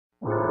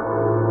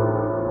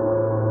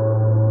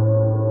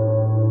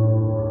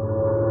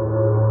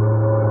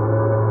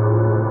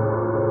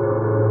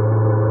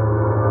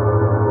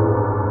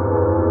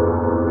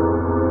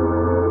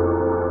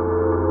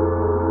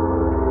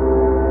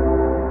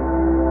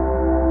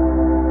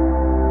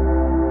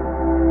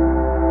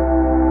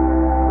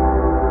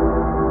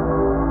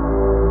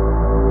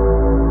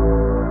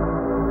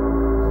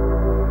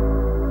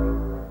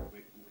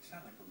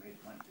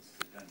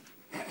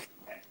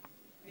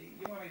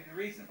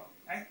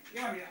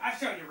You want me to, I'll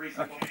show you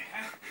reasonable. Okay.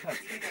 Huh?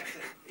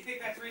 You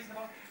think that's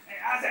reasonable? Hey,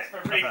 I'll ask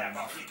for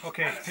reasonable.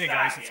 Okay, hey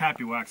guys, it's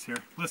Happy Wax here.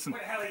 Listen,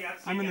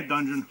 I'm in the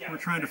dungeon. We're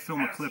trying to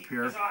film a clip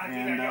here,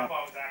 and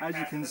as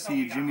you can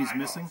see, Jimmy's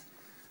missing.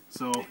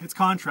 So it's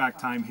contract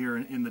time here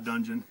in the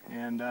dungeon,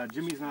 and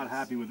Jimmy's not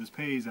happy with his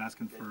pay. He's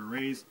asking for a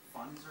raise.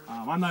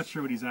 I'm not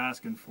sure what he's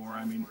asking for.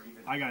 I mean,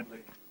 I got,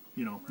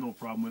 you know, no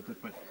problem with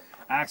it, but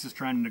Axe is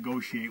trying to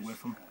negotiate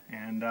with him,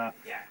 and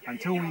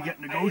until we get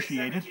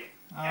negotiated,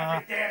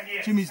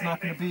 Jimmy's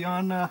not going to be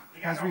on,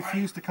 has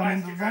refused to come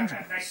into the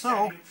dungeon.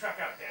 So,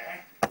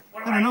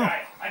 I don't know,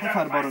 I've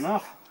had about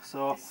enough,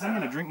 so I'm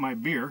going to drink my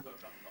beer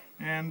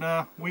and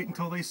wait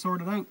until they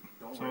sort it out.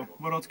 So,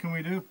 what else can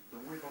we do?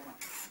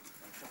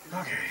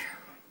 Okay.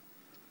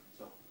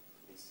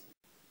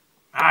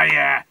 Oh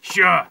yeah,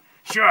 sure.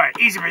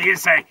 Easy for you to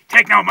say.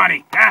 Take no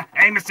money, huh?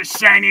 Hey, Mr.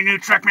 Shiny New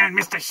Truck Man,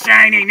 Mr.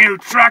 Shiny New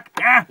Truck,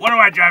 huh? What do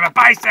I drive? A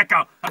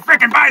bicycle! A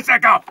freaking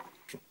bicycle!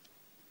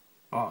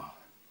 Oh.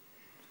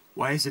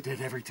 Why is it that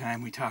every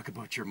time we talk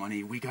about your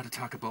money, we gotta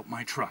talk about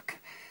my truck?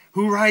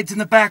 Who rides in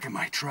the back of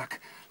my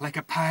truck like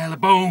a pile of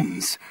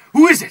bones?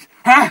 Who is it,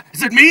 huh?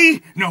 Is it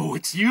me? No,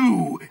 it's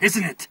you,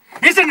 isn't it?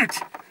 Isn't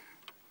it?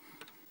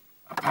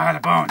 A pile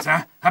of bones,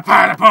 huh? A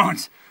pile of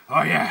bones.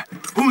 Oh yeah,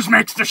 whose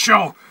makes the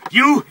show?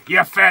 You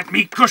fat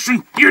meat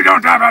cushion. You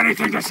don't have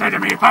anything to say to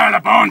me, pile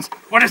of bones.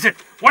 What is it?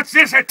 What's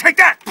this? Hey, take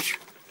that!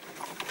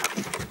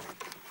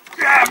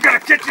 Yeah, I'm gonna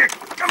kick you.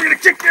 I'm gonna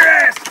kick your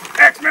ass.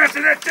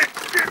 X-Master, that's it.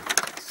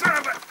 Son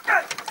of a...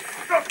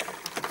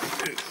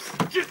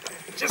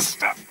 Just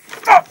stop.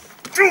 Stop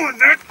doing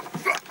that.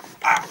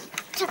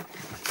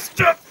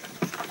 Stop.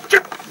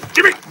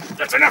 Jimmy,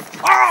 that's enough.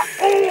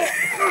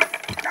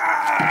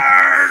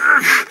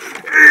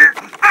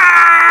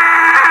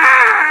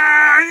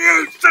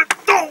 You said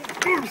don't.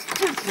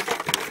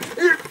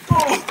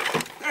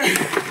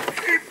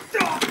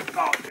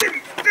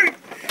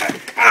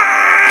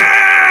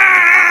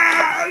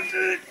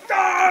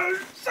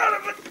 Son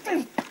of a...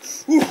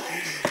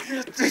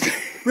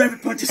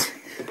 Rabbit punches.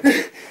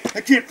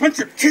 I can't punch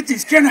your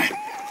kidneys, can I?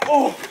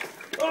 Oh,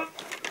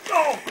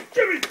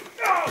 Jimmy!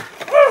 No!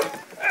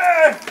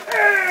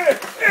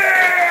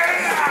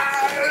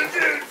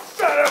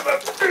 Son of a...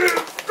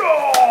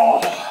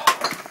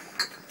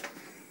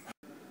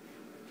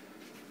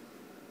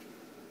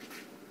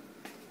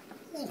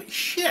 Holy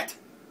shit!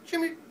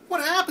 Jimmy,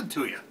 what happened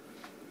to you?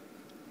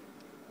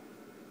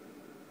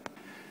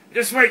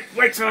 Just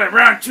wait till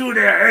round 2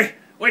 there, eh?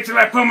 Wait till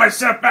I pull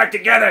myself back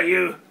together,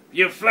 you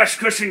flesh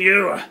cushion,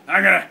 you.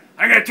 I'm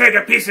gonna take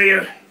a piece of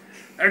you.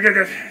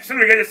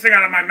 Somebody get this thing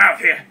out of my mouth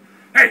here.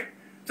 Hey,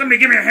 somebody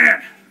give me a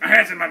hand. My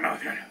hand's in my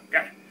mouth here.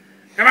 Got it.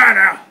 Come on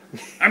now.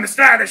 I'm the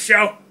star of the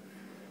show.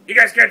 You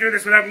guys can't do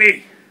this without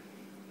me.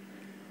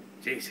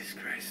 Jesus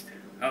Christ.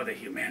 Oh, the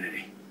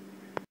humanity.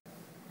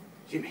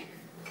 Jimmy.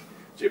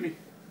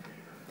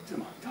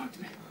 Come on, talk to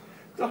me.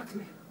 Talk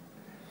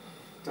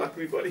to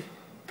me, buddy.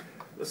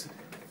 Listen.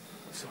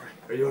 I'm sorry.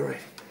 Are you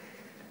alright?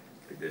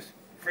 Take this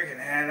freaking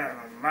hand out of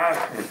my mouth.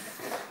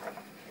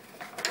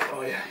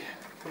 Oh, yeah.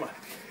 Come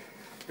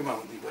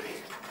on with me, buddy.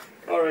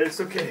 Alright, it's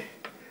okay.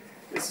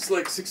 This is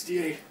like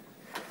 68.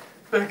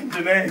 Back in Da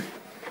Nang.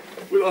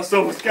 We lost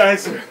all those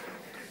guys there.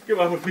 Come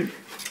on with me.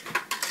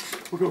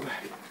 We'll go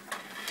back.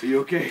 Are you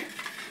okay?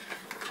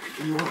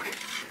 Can you walk?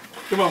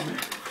 Come on, man.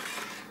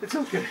 It's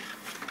okay.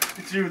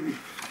 It's you and me.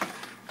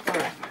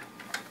 Alright.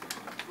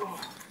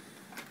 Oh.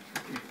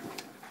 Okay.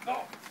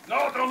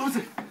 No, don't lose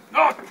it.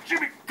 No,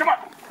 Jimmy, come on.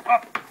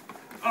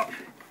 Up.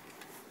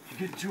 You're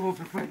getting too old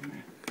for fighting,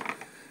 man.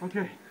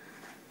 Okay,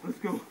 let's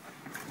go.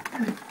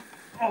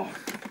 Oh,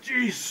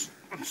 jeez.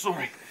 I'm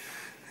sorry.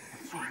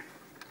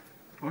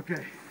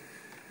 Okay.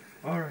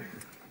 All right.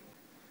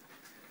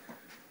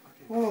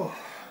 Okay. Oh.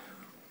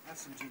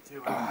 That's some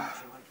G2.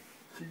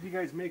 Did you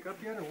guys make up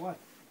yet or what?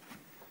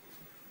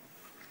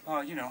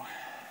 Oh, you know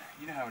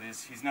how it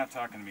is. He's not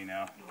talking to me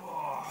now.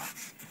 Oh.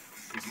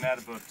 He's mad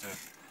about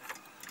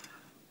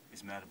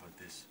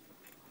this.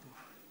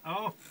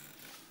 Oh.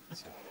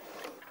 So,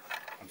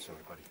 I'm sorry,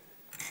 buddy.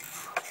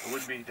 It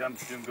wouldn't be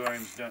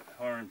Doomgorium's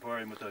Horror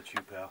Emporium without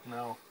you, pal.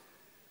 No.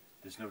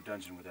 There's no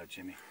dungeon without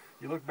Jimmy.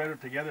 You look better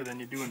together than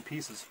you do in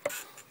pieces.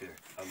 Here,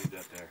 I'll leave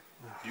that there.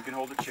 You can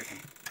hold the chicken.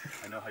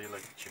 I know how you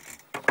like the chicken.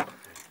 Okay,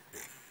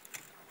 here.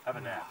 Have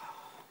a nap.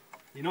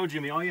 You know,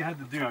 Jimmy, all you had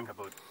to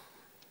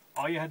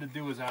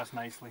do was ask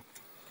nicely.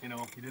 You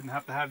know, you didn't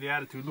have to have the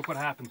attitude. Look what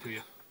happened to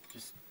you.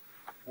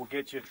 We'll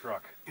get you a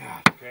truck.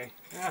 God. Okay?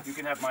 Yeah. You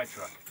can have my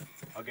truck.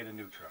 I'll get a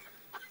new truck.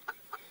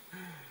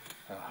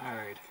 All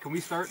right. Can we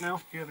start now?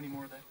 Do you have any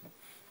more of that?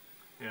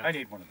 Yeah. I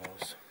need one of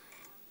those.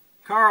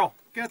 Carl,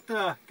 get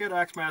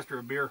Axemaster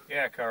a beer.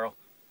 Yeah, Carl.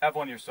 Have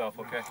one yourself,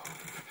 okay?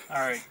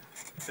 All right.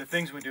 The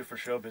things we do for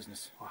show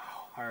business. Wow.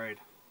 All right.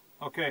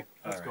 Okay,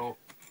 let's go.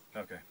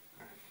 Okay.